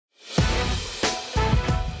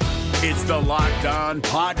It's the Locked On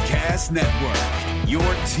Podcast Network, your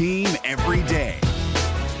team every day.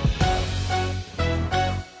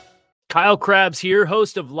 Kyle Krabs here,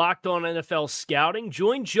 host of Locked On NFL Scouting.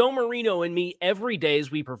 Join Joe Marino and me every day as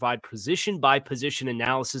we provide position-by-position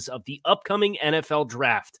analysis of the upcoming NFL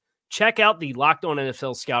Draft. Check out the Locked On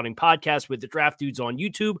NFL Scouting podcast with the Draft Dudes on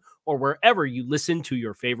YouTube or wherever you listen to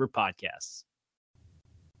your favorite podcasts.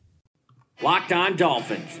 Locked On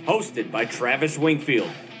Dolphins, hosted by Travis Wingfield,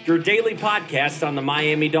 your daily podcast on the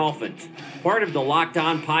Miami Dolphins, part of the Locked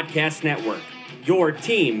On Podcast Network, your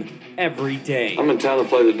team every day. I'm in town to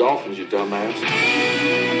play the Dolphins, you dumbass.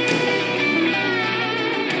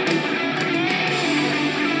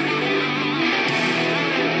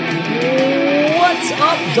 What's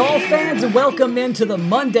up, Dolphin fans, and welcome into the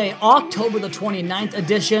Monday, October the 29th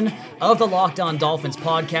edition of the Locked On Dolphins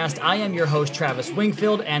podcast. I am your host, Travis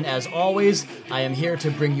Wingfield, and as always, I am here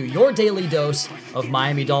to bring you your daily dose of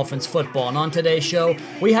Miami Dolphins football. And on today's show,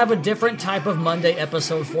 we have a different type of Monday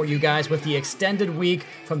episode for you guys with the extended week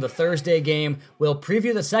from the Thursday game. We'll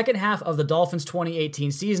preview the second half of the Dolphins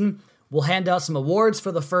 2018 season. We'll hand out some awards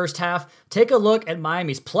for the first half, take a look at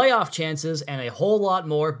Miami's playoff chances, and a whole lot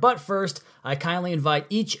more. But first, I kindly invite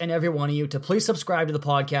each and every one of you to please subscribe to the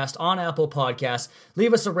podcast on Apple Podcasts.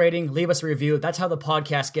 Leave us a rating, leave us a review. That's how the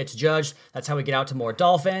podcast gets judged. That's how we get out to more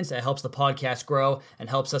Dolphins. It helps the podcast grow and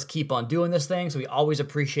helps us keep on doing this thing. So we always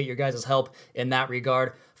appreciate your guys' help in that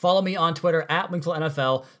regard. Follow me on Twitter at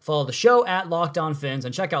WingfieldNFL. Follow the show at Locked On Fins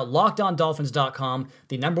and check out LockedOnDolphins.com,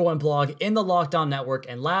 the #1 blog in the Locked On Network.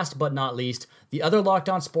 And last but not least, the other Locked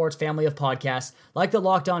On Sports family of podcasts like the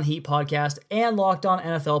Locked On Heat podcast and Locked On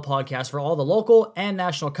NFL podcast for all the local and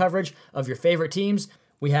national coverage of your favorite teams.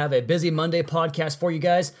 We have a busy Monday podcast for you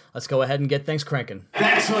guys. Let's go ahead and get things cranking.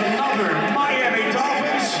 That's another Miami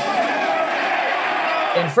Dolphins.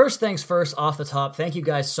 And first things first, off the top, thank you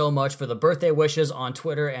guys so much for the birthday wishes on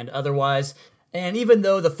Twitter and otherwise. And even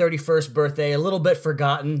though the 31st birthday, a little bit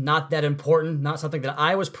forgotten, not that important, not something that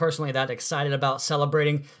I was personally that excited about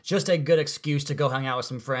celebrating, just a good excuse to go hang out with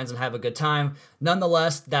some friends and have a good time.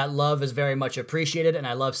 Nonetheless, that love is very much appreciated, and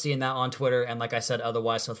I love seeing that on Twitter, and like I said,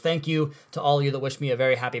 otherwise. So thank you to all of you that wished me a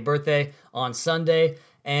very happy birthday on Sunday.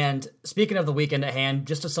 And speaking of the weekend at hand,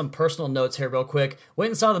 just some personal notes here real quick.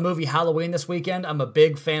 Went and saw the movie Halloween this weekend. I'm a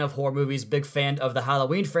big fan of horror movies, big fan of the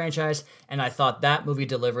Halloween franchise, and I thought that movie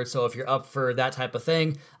delivered. So if you're up for that type of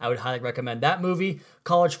thing, I would highly recommend that movie.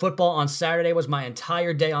 College football on Saturday was my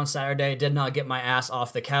entire day on Saturday. Did not get my ass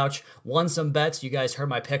off the couch. Won some bets. You guys heard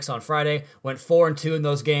my picks on Friday. Went 4-2 in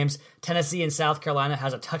those games. Tennessee and South Carolina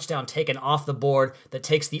has a touchdown taken off the board that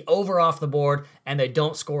takes the over off the board, and they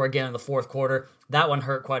don't score again in the fourth quarter. That one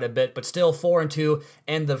hurt quite a bit, but still 4-2.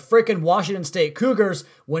 And the freaking Washington State Cougars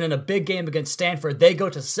win in a big game against Stanford. They go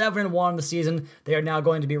to 7-1 in the season. They are now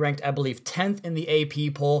going to be ranked, I believe, 10th in the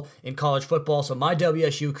AP poll in college football. So my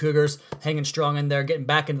WSU Cougars hanging strong in there, getting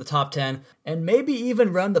back into the top 10, and maybe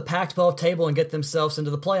even run the Pac-12 table and get themselves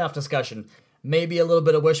into the playoff discussion. Maybe a little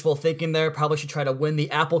bit of wishful thinking there. Probably should try to win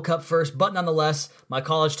the Apple Cup first, but nonetheless, my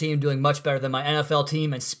college team doing much better than my NFL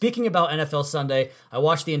team. And speaking about NFL Sunday, I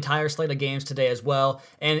watched the entire slate of games today as well,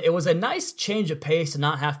 and it was a nice change of pace to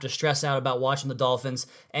not have to stress out about watching the Dolphins.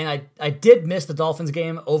 And I did miss the Dolphins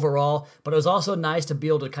game overall, but it was also nice to be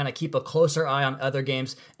able to kind of keep a closer eye on other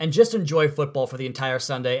games and just enjoy football for the entire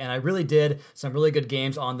Sunday. And I really did some really good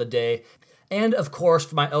games on the day. And of course,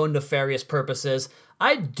 for my own nefarious purposes,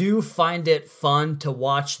 I do find it fun to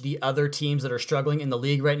watch the other teams that are struggling in the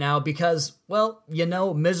league right now because, well, you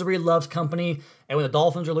know, misery loves company, and when the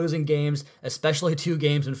Dolphins are losing games, especially 2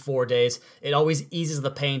 games in 4 days, it always eases the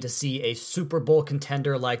pain to see a Super Bowl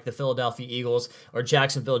contender like the Philadelphia Eagles or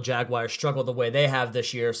Jacksonville Jaguars struggle the way they have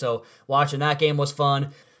this year. So watching that game was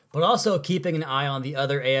fun. But also keeping an eye on the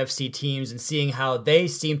other AFC teams and seeing how they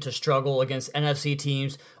seem to struggle against NFC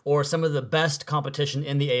teams or some of the best competition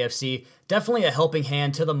in the AFC. Definitely a helping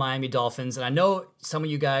hand to the Miami Dolphins. And I know some of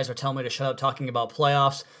you guys are telling me to shut up talking about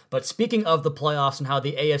playoffs, but speaking of the playoffs and how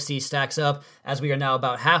the AFC stacks up, as we are now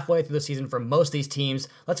about halfway through the season for most of these teams,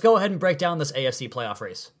 let's go ahead and break down this AFC playoff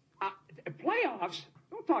race. Playoffs?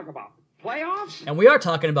 Don't talk about playoffs. And we are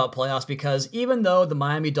talking about playoffs because even though the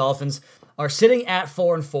Miami Dolphins are sitting at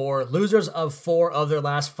 4-4, losers of 4 of their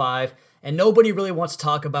last 5, and nobody really wants to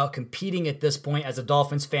talk about competing at this point. As a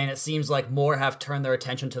Dolphins fan, it seems like more have turned their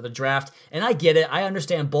attention to the draft, and I get it. I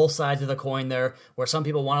understand both sides of the coin there, where some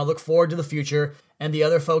people want to look forward to the future, and the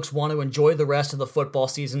other folks want to enjoy the rest of the football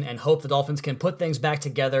season and hope the Dolphins can put things back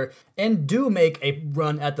together and do make a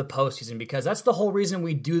run at the postseason, because that's the whole reason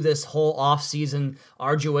we do this whole off-season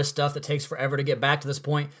arduous stuff that takes forever to get back to this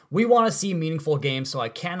point. We want to see meaningful games, so I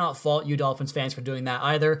cannot fault you Dolphins fans for doing that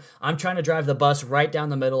either. I'm trying to drive the bus right down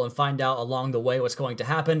the middle and find out along the way what's going to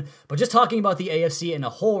happen. But just talking about the AFC in a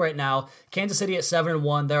whole right now, Kansas City at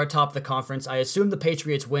 7-1, they're atop the conference. I assume the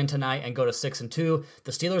Patriots win tonight and go to 6-2.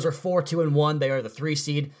 The Steelers are 4-2-1. They are the 3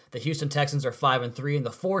 seed. The Houston Texans are 5-3 and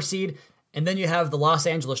the 4 seed. And then you have the Los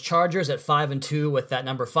Angeles Chargers at 5-2 with that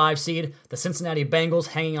number 5 seed. The Cincinnati Bengals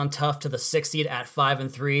hanging on tough to the 6 seed at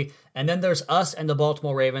 5-3. And then there's us and the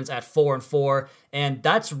Baltimore Ravens at 4-4. And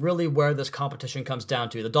that's really where this competition comes down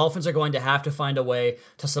to. The Dolphins are going to have to find a way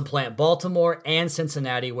to supplant Baltimore and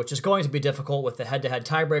Cincinnati, which is going to be difficult with the head-to-head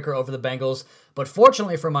tiebreaker over the Bengals. But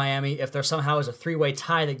fortunately for Miami, if there somehow is a 3-way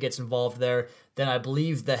tie that gets involved there, then I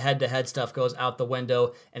believe the head-to-head stuff goes out the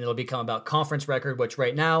window and it'll become about conference record, which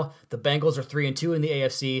right now, the Bengals are 3-2 in the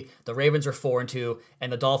AFC, the Ravens are 4-2,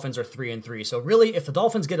 and the Dolphins are 3-3. So really, if the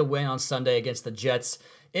Dolphins get a win on Sunday against the Jets,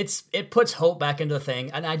 it puts hope back into the thing,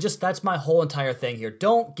 and that's my whole entire thing here.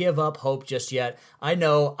 Don't give up hope just yet. I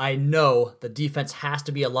know the defense has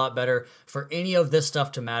to be a lot better for any of this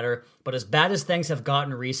stuff to matter, but as bad as things have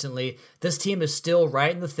gotten recently, this team is still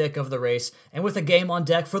right in the thick of the race, and with a game on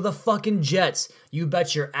deck for the fucking Jets, you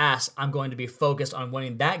bet your ass I'm going to be focused on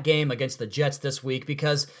winning that game against the Jets this week,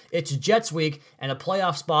 because it's Jets week, and a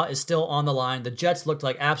playoff spot is still on the line. The Jets looked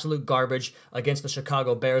like absolute garbage against the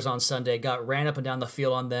Chicago Bears on Sunday, got ran up and down the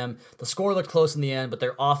field on them. The score looked close in the end, but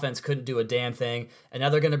their offense couldn't do a damn thing, and now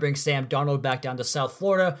they're going to bring Sam Darnold back down to South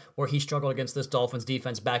Florida, where he struggled against this Dolphins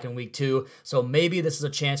defense back in week 2, so maybe this is a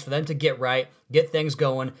chance for them to get right, get things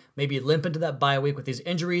going, maybe limp into that bye week with these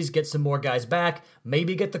injuries, get some more guys back,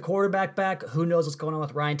 maybe get the quarterback back. Who knows what's going on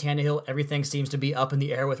with Ryan Tannehill? Everything seems to be up in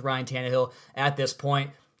the air with Ryan Tannehill at this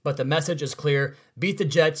point. But the message is clear. Beat the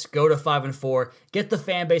Jets, go to 5-4, get the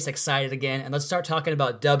fan base excited again, and let's start talking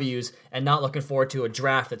about W's and not looking forward to a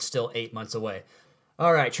draft that's still 8 months away.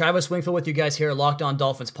 All right, Travis Wingfield with you guys here, Locked On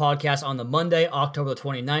Dolphins podcast on the Monday, October the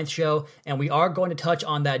 29th show, and we are going to touch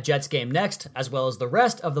on that Jets game next, as well as the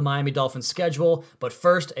rest of the Miami Dolphins schedule, but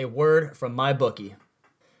first, a word from MyBookie.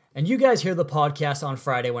 And you guys hear the podcast on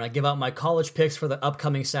Friday when I give out my college picks for the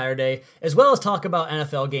upcoming Saturday, as well as talk about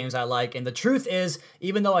NFL games I like. And the truth is,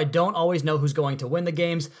 even though I don't always know who's going to win the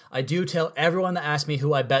games, I do tell everyone that asks me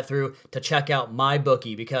who I bet through to check out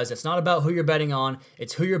MyBookie, because it's not about who you're betting on,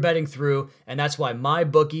 it's who you're betting through, and that's why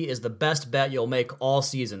MyBookie is the best bet you'll make all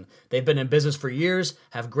season. They've been in business for years,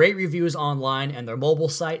 have great reviews online, and their mobile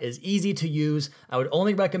site is easy to use. I would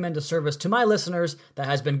only recommend a service to my listeners that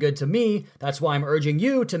has been good to me. That's why I'm urging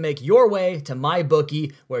you to make your way to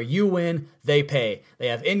MyBookie, where you win, they pay. They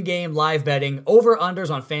have in-game live betting, over-unders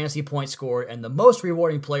on fantasy points scored, and the most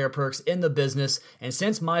rewarding player perks in the business. And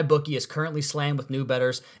since MyBookie is currently slammed with new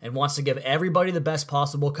bettors and wants to give everybody the best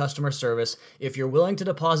possible customer service, if you're willing to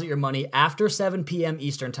deposit your money after 7 p.m.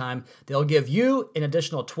 Eastern Time, they'll give you an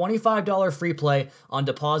additional $25 free play on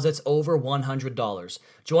deposits over $100.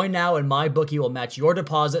 Join now and MyBookie will match your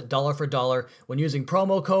deposit dollar for dollar when using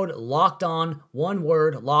promo code LOCKEDON, one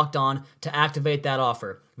word, LOCKEDON, to activate that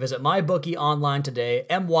offer. Visit MyBookie online today,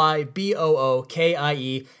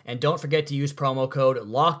 MyBookie, and don't forget to use promo code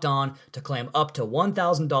LOCKEDON to claim up to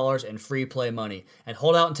 $1,000 in free play money. And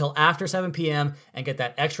hold out until after 7 p.m. and get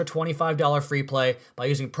that extra $25 free play by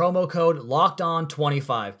using promo code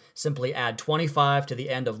LOCKEDON25. Simply add 25 to the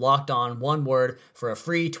end of Locked On, one word, for a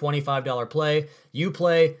free $25 play. You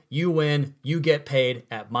play, you win, you get paid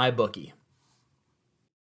at MyBookie.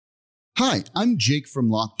 Hi, I'm Jake from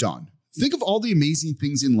Locked On. Think of all the amazing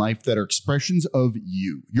things in life that are expressions of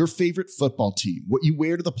you, your favorite football team, what you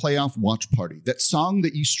wear to the playoff watch party, that song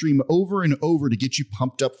that you stream over and over to get you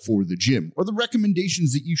pumped up for the gym, or the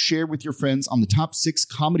recommendations that you share with your friends on the top 6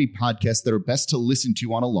 comedy podcasts that are best to listen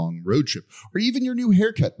to on a long road trip, or even your new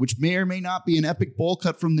haircut, which may or may not be an epic bowl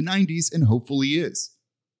cut from the 90s and hopefully is.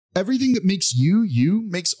 Everything that makes you, you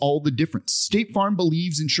makes all the difference. State Farm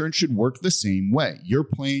believes insurance should work the same way. Your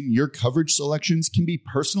plan, your coverage selections can be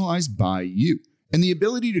personalized by you. And the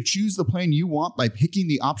ability to choose the plan you want by picking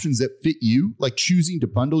the options that fit you, like choosing to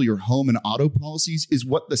bundle your home and auto policies, is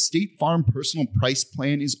what the State Farm Personal Price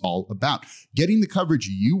Plan is all about. Getting the coverage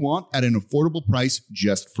you want at an affordable price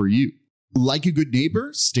just for you. Like a good neighbor,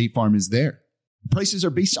 State Farm is there. Prices are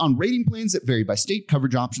based on rating plans that vary by state.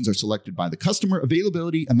 Coverage options are selected by the customer.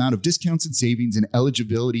 Availability, amount of discounts and savings, and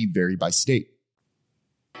eligibility vary by state.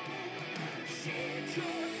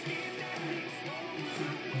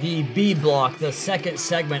 The B Block, the second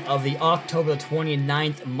segment of the October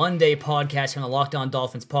 29th Monday podcast on the Locked On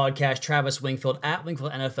Dolphins podcast. Travis Wingfield at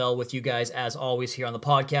Wingfield NFL with you guys as always here on the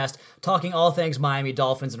podcast, talking all things Miami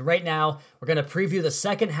Dolphins. And right now, we're going to preview the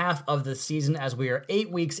second half of the season as we are 8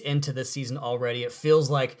 weeks into the season already. It feels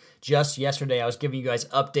like just yesterday I was giving you guys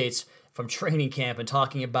updates from training camp and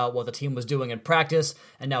talking about what the team was doing in practice.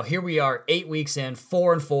 And now here we are 8 weeks in,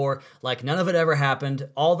 4-4, like none of it ever happened.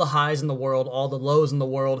 All the highs in the world, all the lows in the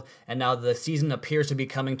world. And now the season appears to be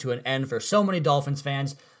coming to an end for so many Dolphins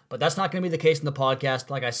fans. But that's not going to be the case in the podcast.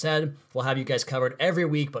 Like I said, we'll have you guys covered every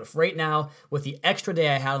week. But right now, with the extra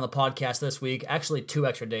day I had on the podcast this week, actually 2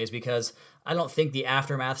 extra days, because I don't think the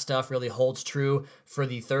aftermath stuff really holds true for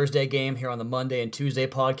the Thursday game here on the Monday and Tuesday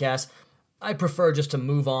podcast. I prefer just to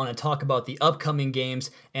move on and talk about the upcoming games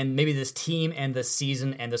and maybe this team and this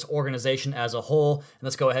season and this organization as a whole. And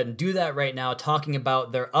let's go ahead and do that right now, talking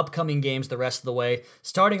about their upcoming games the rest of the way,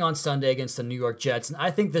 starting on Sunday against the New York Jets. And I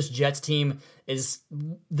think this Jets team is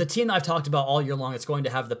the team I've talked about all year long. It's going to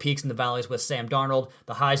have the peaks and the valleys with Sam Darnold,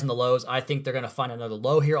 the highs and the lows. I think they're going to find another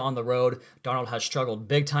low here on the road. Darnold has struggled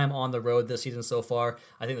big time on the road this season so far.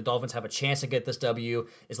 I think the Dolphins have a chance to get this W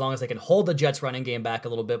as long as they can hold the Jets running game back a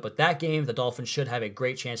little bit. But that game, the Dolphins should have a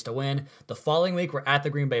great chance to win. The following week, we're at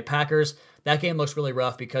the Green Bay Packers. That game looks really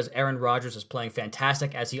rough because Aaron Rodgers is playing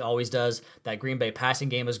fantastic as he always does. That Green Bay passing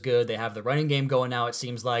game is good. They have the running game going now, it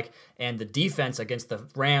seems like. And the defense against the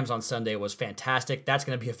Rams on Sunday was fantastic. That's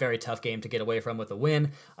going to be a very tough game to get away from with a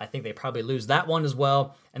win. I think they probably lose that one as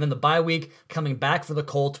well. And then the bye week coming back for the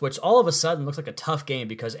Colts, which all of a sudden looks like a tough game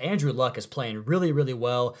because Andrew Luck is playing really, really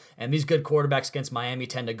well. And these good quarterbacks against Miami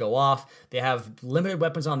tend to go off. They have limited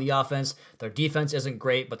weapons on the offense. Their defense isn't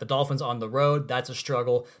great, but the Dolphins on the road, that's a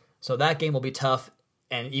struggle. So that game will be tough,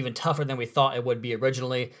 and even tougher than we thought it would be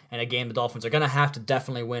originally, and a game the Dolphins are going to have to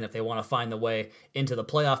definitely win if they want to find the way into the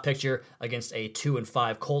playoff picture against a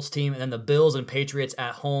 2-5 Colts team. And then the Bills and Patriots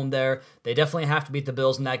at home there, they definitely have to beat the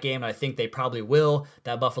Bills in that game, and I think they probably will.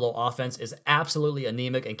 That Buffalo offense is absolutely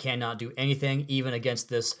anemic and cannot do anything, even against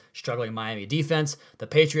this struggling Miami defense. The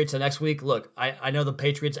Patriots the next week, look, I know the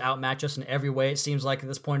Patriots outmatch us in every way, it seems like at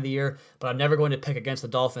this point of the year, but I'm never going to pick against the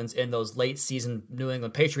Dolphins in those late season New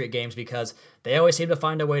England Patriot games because they always seem to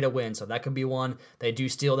find a way to win, so that could be one. They do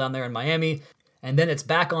steal down there in Miami. And then it's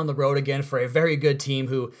back on the road again for a very good team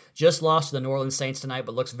who just lost to the New Orleans Saints tonight,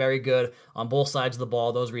 but looks very good on both sides of the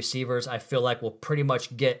ball. Those receivers, I feel like, will pretty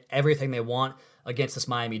much get everything they want against this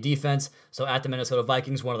Miami defense. So at the Minnesota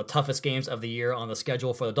Vikings, one of the toughest games of the year on the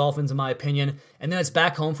schedule for the Dolphins, in my opinion. And then it's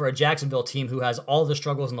back home for a Jacksonville team who has all the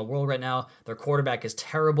struggles in the world right now. Their quarterback is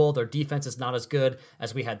terrible. Their defense is not as good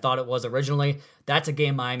as we had thought it was originally. That's a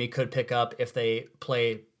game Miami could pick up if they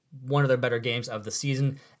play one of their better games of the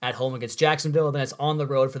season at home against Jacksonville. Then it's on the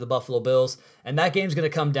road for the Buffalo Bills. And that game's going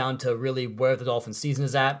to come down to really where the Dolphins season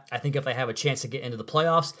is at. I think if they have a chance to get into the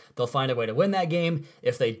playoffs, they'll find a way to win that game.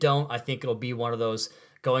 If they don't, I think it'll be one of those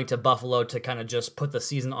going to Buffalo to kind of just put the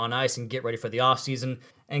season on ice and get ready for the offseason.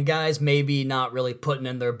 And guys maybe not really putting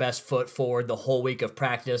in their best foot forward the whole week of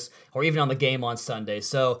practice or even on the game on Sunday.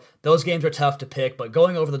 So those games are tough to pick. But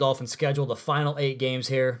going over the Dolphins' schedule, the final 8 games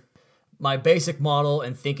here, my basic model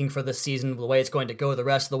and thinking for this season, the way it's going to go the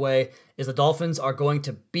rest of the way, is the Dolphins are going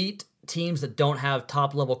to beat teams that don't have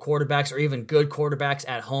top-level quarterbacks or even good quarterbacks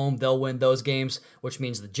at home. They'll win those games, which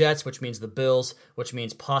means the Jets, which means the Bills, which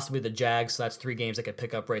means possibly the Jags. So that's 3 games I could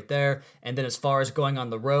pick up right there. And then as far as going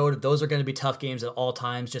on the road, those are going to be tough games at all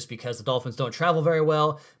times just because the Dolphins don't travel very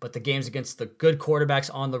well, but the games against the good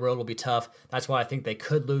quarterbacks on the road will be tough. That's why I think they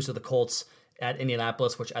could lose to the Colts at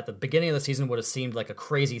Indianapolis, which at the beginning of the season would have seemed like a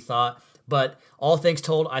crazy thought. But all things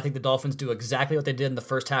told, I think the Dolphins do exactly what they did in the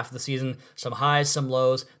first half of the season. Some highs, some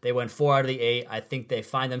lows. They win 4 out of the 8. I think they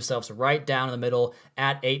find themselves right down in the middle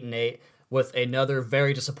at 8-8 with another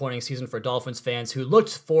very disappointing season for Dolphins fans who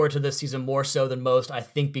looked forward to this season more so than most, I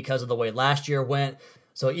think because of the way last year went.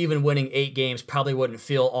 So even winning 8 games probably wouldn't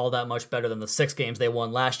feel all that much better than the 6 games they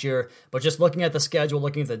won last year. But just looking at the schedule,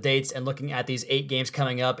 looking at the dates, and looking at these 8 games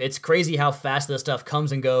coming up, it's crazy how fast this stuff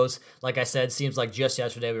comes and goes. Like I said, seems like just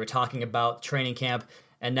yesterday we were talking about training camp.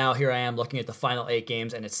 And now here I am looking at the final 8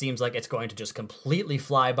 games, and it seems like it's going to just completely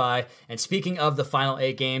fly by. And speaking of the final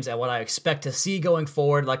 8 games and what I expect to see going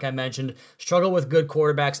forward, like I mentioned, struggle with good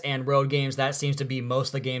quarterbacks and road games. That seems to be most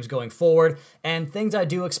of the games going forward. And things I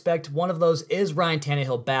do expect, one of those is Ryan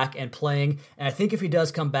Tannehill back and playing. And I think if he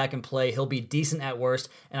does come back and play, he'll be decent at worst.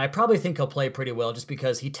 And I probably think he'll play pretty well just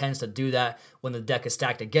because he tends to do that when the deck is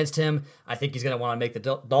stacked against him. I think he's going to want to make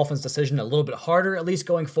the Dolphins' decision a little bit harder, at least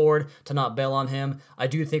going forward, to not bail on him. I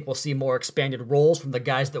do think we'll see more expanded roles from the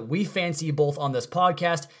guys that we fancy both on this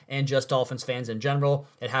podcast and just Dolphins fans in general.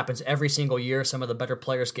 It happens every single year. Some of the better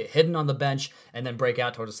players get hidden on the bench and then break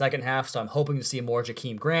out towards the second half. So I'm hoping to see more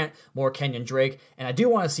Jakeem Grant, more Kenyon Drake, and I do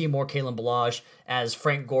want to see more Kalen Ballage as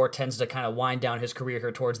Frank Gore tends to kind of wind down his career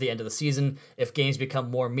here towards the end of the season. If games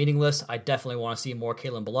become more meaningless, I definitely want to see more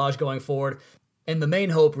Kalen Ballage going forward. And the main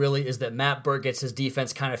hope really is that Matt Burke gets his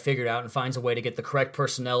defense kind of figured out and finds a way to get the correct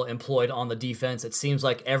personnel employed on the defense. It seems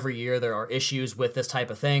like every year there are issues with this type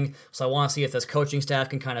of thing. So I want to see if this coaching staff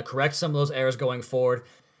can kind of correct some of those errors going forward.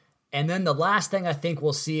 And then the last thing I think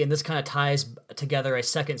we'll see, and this kind of ties together a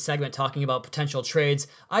second segment talking about potential trades,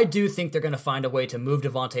 I do think they're going to find a way to move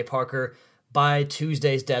Devontae Parker by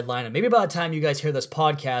Tuesday's deadline. And maybe by the time you guys hear this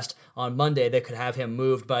podcast on Monday, they could have him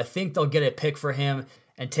moved. But I think they'll get a pick for him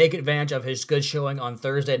and take advantage of his good showing on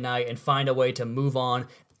Thursday night and find a way to move on.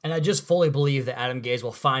 And I just fully believe that Adam Gase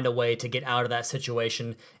will find a way to get out of that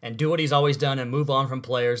situation and do what he's always done and move on from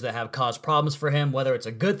players that have caused problems for him. Whether it's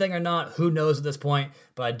a good thing or not, who knows at this point,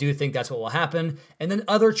 but I do think that's what will happen. And then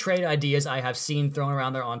other trade ideas I have seen thrown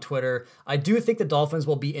around there on Twitter. I do think the Dolphins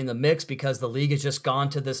will be in the mix because the league has just gone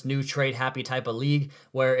to this new trade-happy type of league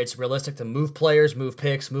where it's realistic to move players, move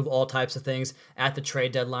picks, move all types of things at the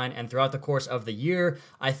trade deadline and throughout the course of the year.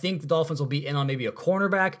 I think the Dolphins will be in on maybe a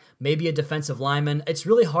cornerback, maybe a defensive lineman. It's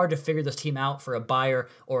really hard to figure this team out for a buyer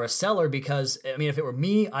or a seller because, I mean, if it were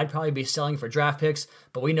me, I'd probably be selling for draft picks,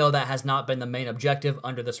 but we know that has not been the main objective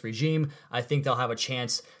under this regime. I think they'll have a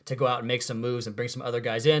chance to go out and make some moves and bring some other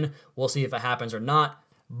guys in. We'll see if it happens or not.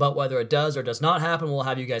 But whether it does or does not happen, we'll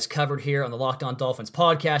have you guys covered here on the Locked On Dolphins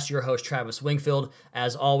podcast. Your host, Travis Wingfield,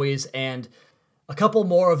 as always. And a couple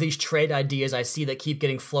more of these trade ideas I see that keep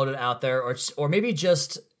getting floated out there, or maybe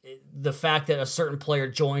just the fact that a certain player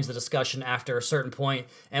joins the discussion after a certain point.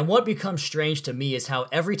 And what becomes strange to me is how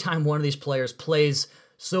every time one of these players plays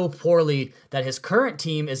so poorly that his current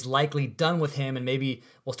team is likely done with him and maybe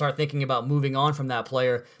we'll start thinking about moving on from that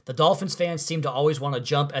player, the Dolphins fans seem to always want to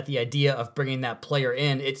jump at the idea of bringing that player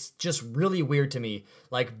in. It's just really weird to me.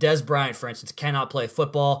 Like Dez Bryant, for instance, cannot play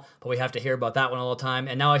football, but we have to hear about that one all the time.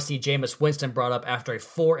 And now I see Jameis Winston brought up after a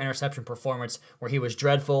 4-interception performance where he was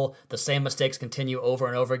dreadful. The same mistakes continue over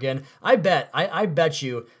and over again. I bet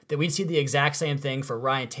you that we'd see the exact same thing for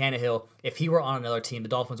Ryan Tannehill. If he were on another team, the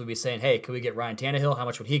Dolphins would be saying, hey, can we get Ryan Tannehill? How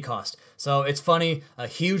much would he cost? So it's funny. A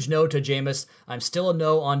huge no to Jameis. I'm still a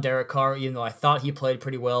no on Derek Carr, even though I thought he played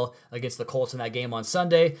pretty well against the Colts in that game on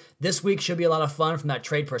Sunday. This week should be a lot of fun from that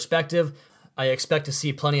trade perspective. I expect to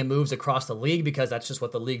see plenty of moves across the league because that's just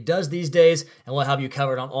what the league does these days, and we'll have you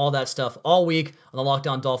covered on all that stuff all week on the Locked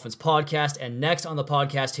On Dolphins podcast. And next on the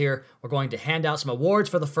podcast here, we're going to hand out some awards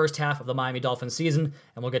for the first half of the Miami Dolphins season,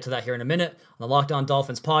 and we'll get to that here in a minute on the Locked On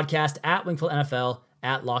Dolphins podcast at Wingfield NFL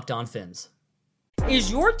at Locked On Fins.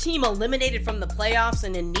 Is your team eliminated from the playoffs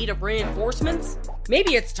and in need of reinforcements?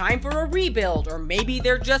 Maybe it's time for a rebuild, or maybe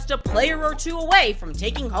they're just a player or two away from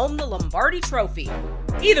taking home the Lombardi Trophy.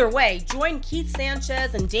 Either way, join Keith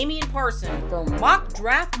Sanchez and Damian Parson for Mock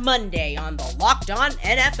Draft Monday on the Locked On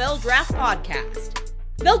NFL Draft Podcast.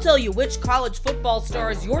 They'll tell you which college football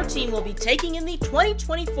stars your team will be taking in the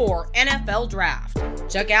 2024 NFL Draft.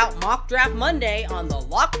 Check out Mock Draft Monday on the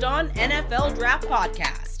Locked On NFL Draft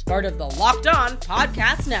Podcast, part of the Locked On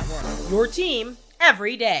Podcast Network, your team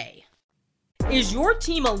every day. Is your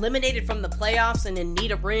team eliminated from the playoffs and in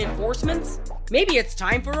need of reinforcements? Maybe it's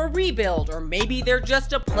time for a rebuild, or maybe they're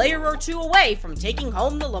just a player or two away from taking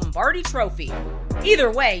home the Lombardi Trophy.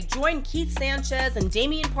 Either way, join Keith Sanchez and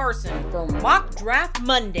Damian Parson for Mock Draft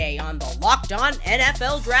Monday on the Locked On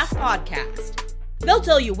NFL Draft Podcast. They'll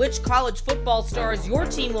tell you which college football stars your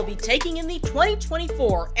team will be taking in the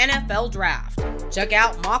 2024 NFL Draft. Check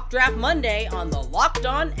out Mock Draft Monday on the Locked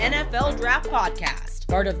On NFL Draft Podcast,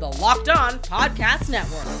 part of the Locked On Podcast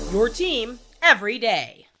Network, your team every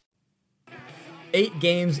day. 8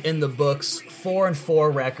 games in the books,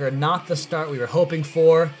 4-4 record, not the start we were hoping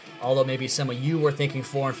for. Although maybe some of you were thinking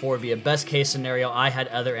 4-4 would be a best case scenario, I had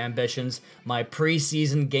other ambitions. My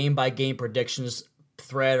preseason game-by-game predictions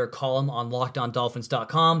thread or column on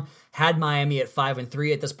LockedOnDolphins.com had Miami at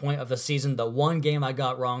 5-3 at this point of the season. The one game I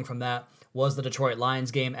got wrong from that was the Detroit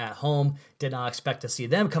Lions game at home. Did not expect to see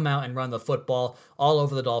them come out and run the football all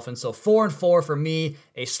over the Dolphins. So 4-4 for me,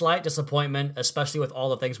 a slight disappointment, especially with all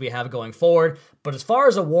the things we have going forward. But as far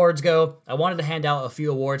as awards go, I wanted to hand out a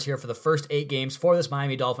few awards here for the first 8 games for this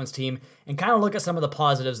Miami Dolphins team and kind of look at some of the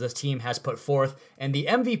positives this team has put forth. And the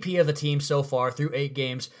MVP of the team so far through 8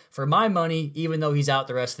 games, for my money, even though he's out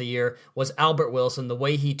the rest of the year, was Albert Wilson. The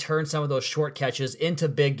way he turned some of those short catches into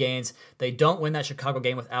big gains. They don't win that Chicago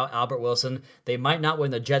game without Albert Wilson. Wilson. They might not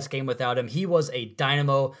win the Jets game without him. He was a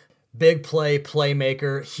dynamo, big play,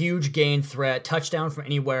 playmaker, huge gain threat, touchdown from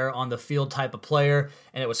anywhere on the field type of player,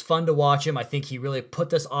 and it was fun to watch him. I think he really put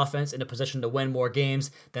this offense in a position to win more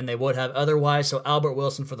games than they would have otherwise. So Albert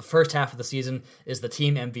Wilson for the first half of the season is the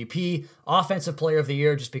team MVP. Offensive player of the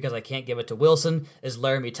year, just because I can't give it to Wilson, is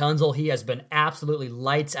Laramie Tunsil. He has been absolutely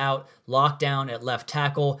lights out, locked down at left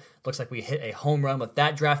tackle. Looks like we hit a home run with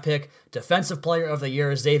that draft pick. Defensive player of the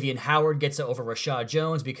year, Xavier Howard gets it over Rashad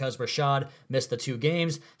Jones because Rashad missed the 2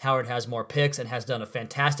 games. Howard has more picks and has done a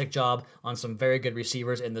fantastic job on some very good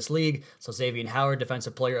receivers in this league. So Xavier Howard,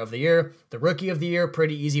 defensive player of the year. The rookie of the year,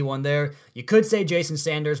 pretty easy one there. You could say Jason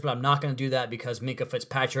Sanders, but I'm not going to do that because Minkah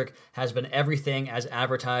Fitzpatrick has been everything as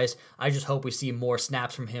advertised. I just hope we see more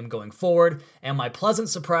snaps from him going forward. And my pleasant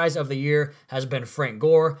surprise of the year has been Frank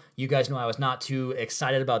Gore. You guys know I was not too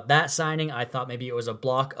excited about that signing. I thought maybe it was a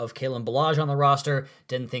block of Kalen Ballage on the roster.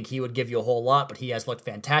 Didn't think he would give you a whole lot, but he has looked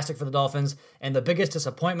fantastic for the Dolphins. And the biggest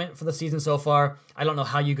disappointment for the season so far, I don't know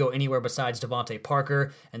how you go anywhere besides Devontae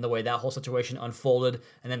Parker and the way that whole situation unfolded.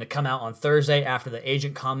 And then to come out on Thursday after the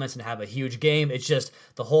agent comments and have a huge game, it's just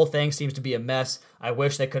the whole thing seems to be a mess. I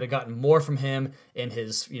wish they could have gotten more from him in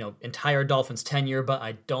his, entire Dolphins tenure, but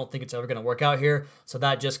I don't think it's ever going to work out here. So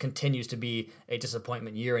that just continues to be a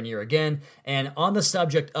disappointment year and year again. And on the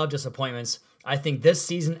subject of disappointments, I think this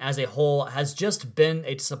season as a whole has just been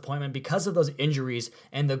a disappointment because of those injuries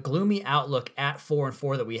and the gloomy outlook at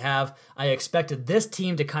 4-4 that we have. I expected this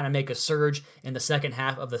team to kind of make a surge in the second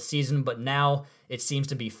half of the season, but now it seems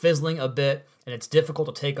to be fizzling a bit, and it's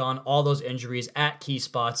difficult to take on all those injuries at key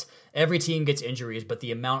spots. Every team gets injuries, but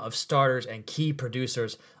the amount of starters and key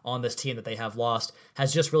producers on this team that they have lost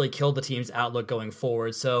has just really killed the team's outlook going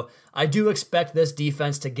forward. So I do expect this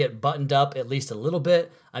defense to get buttoned up at least a little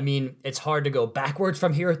bit. I mean, it's hard to go backwards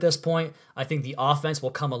from here at this point. I think the offense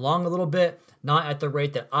will come along a little bit, not at the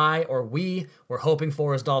rate that I or we were hoping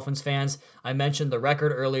for as Dolphins fans. I mentioned the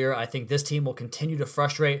record earlier. I think this team will continue to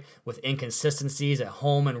frustrate with inconsistencies at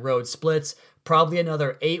home and road splits. Probably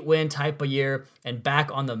another 8-win type of year and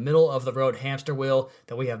back on the middle of the road hamster wheel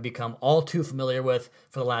that we have become all too familiar with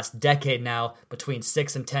for the last decade now, between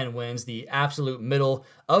 6 and 10 wins, the absolute middle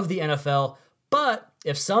of the NFL. But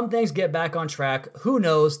if some things get back on track, who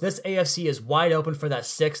knows? This AFC is wide open for that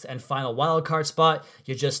 6th and final wildcard spot.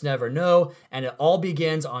 You just never know. And it all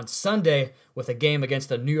begins on Sunday with a game against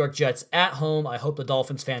the New York Jets at home. I hope the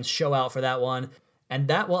Dolphins fans show out for that one. And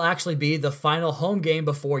that will actually be the final home game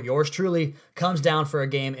before yours truly comes down for a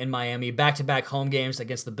game in Miami. Back-to-back home games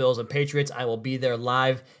against the Bills and Patriots. I will be there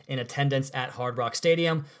live in attendance at Hard Rock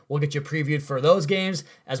Stadium. We'll get you previewed for those games,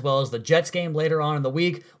 as well as the Jets game later on in the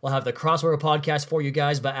week. We'll have the Crossover podcast for you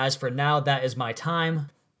guys, but as for now, that is my time.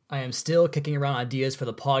 I am still kicking around ideas for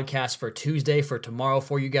the podcast for Tuesday, for tomorrow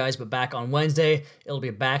for you guys, but back on Wednesday, it'll be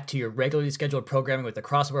back to your regularly scheduled programming with the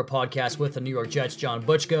Crossover podcast with the New York Jets' John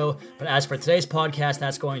Butchko. But as for today's podcast,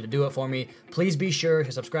 that's going to do it for me. Please be sure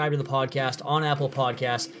to subscribe to the podcast on Apple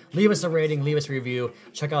Podcasts. Leave us a rating, leave us a review.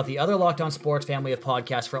 Check out the other Locked On Sports family of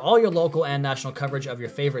podcasts for all your local and national coverage of your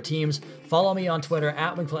favorite teams. Follow me on Twitter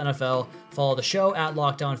at WingfieldNFL. Follow the show at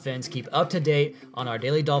Locked On Fins. Keep up to date on our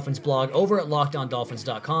Daily Dolphins blog over at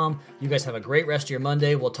LockedOnDolphins.com. You guys have a great rest of your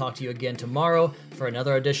Monday. We'll talk to you again tomorrow for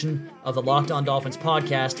another edition of the Locked On Dolphins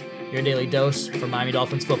podcast, your daily dose for Miami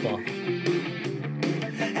Dolphins football.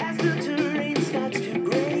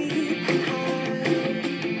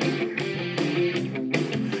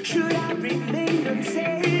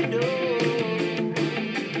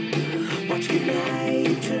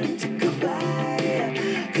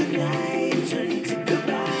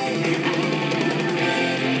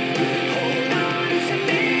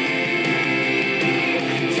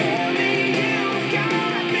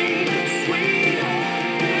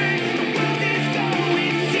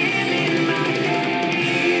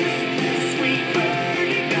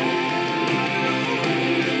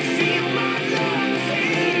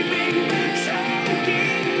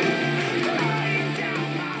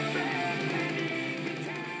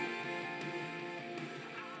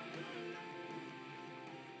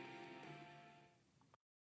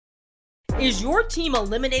 Is your team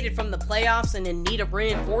eliminated from the playoffs and in need of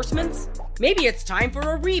reinforcements? Maybe it's time for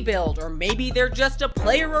a rebuild, or maybe they're just a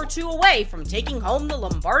player or two away from taking home the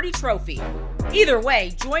Lombardi Trophy. Either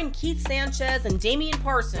way, join Keith Sanchez and Damian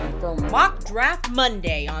Parson for Mock Draft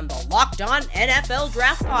Monday on the Locked On NFL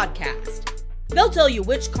Draft Podcast. They'll tell you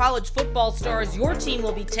which college football stars your team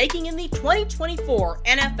will be taking in the 2024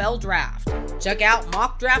 NFL Draft. Check out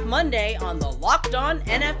Mock Draft Monday on the Locked On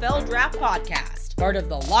NFL Draft Podcast, part of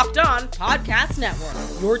the Locked On Podcast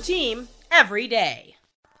Network, your team every day.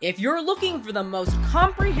 If you're looking for the most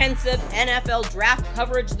comprehensive NFL draft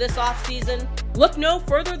coverage this offseason, look no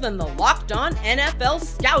further than the Locked On NFL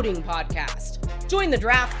Scouting Podcast. Join the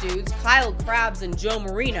draft dudes, Kyle Krabs and Joe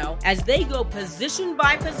Marino, as they go position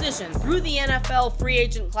by position through the NFL free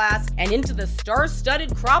agent class and into the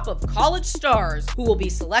star-studded crop of college stars who will be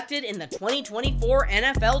selected in the 2024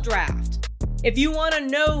 NFL Draft. If you want to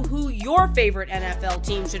know who your favorite NFL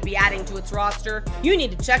team should be adding to its roster, you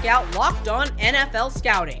need to check out Locked On NFL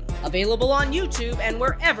Scouting, available on YouTube and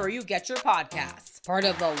wherever you get your podcasts. Part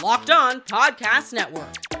of the Locked On Podcast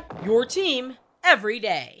Network, your team every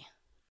day.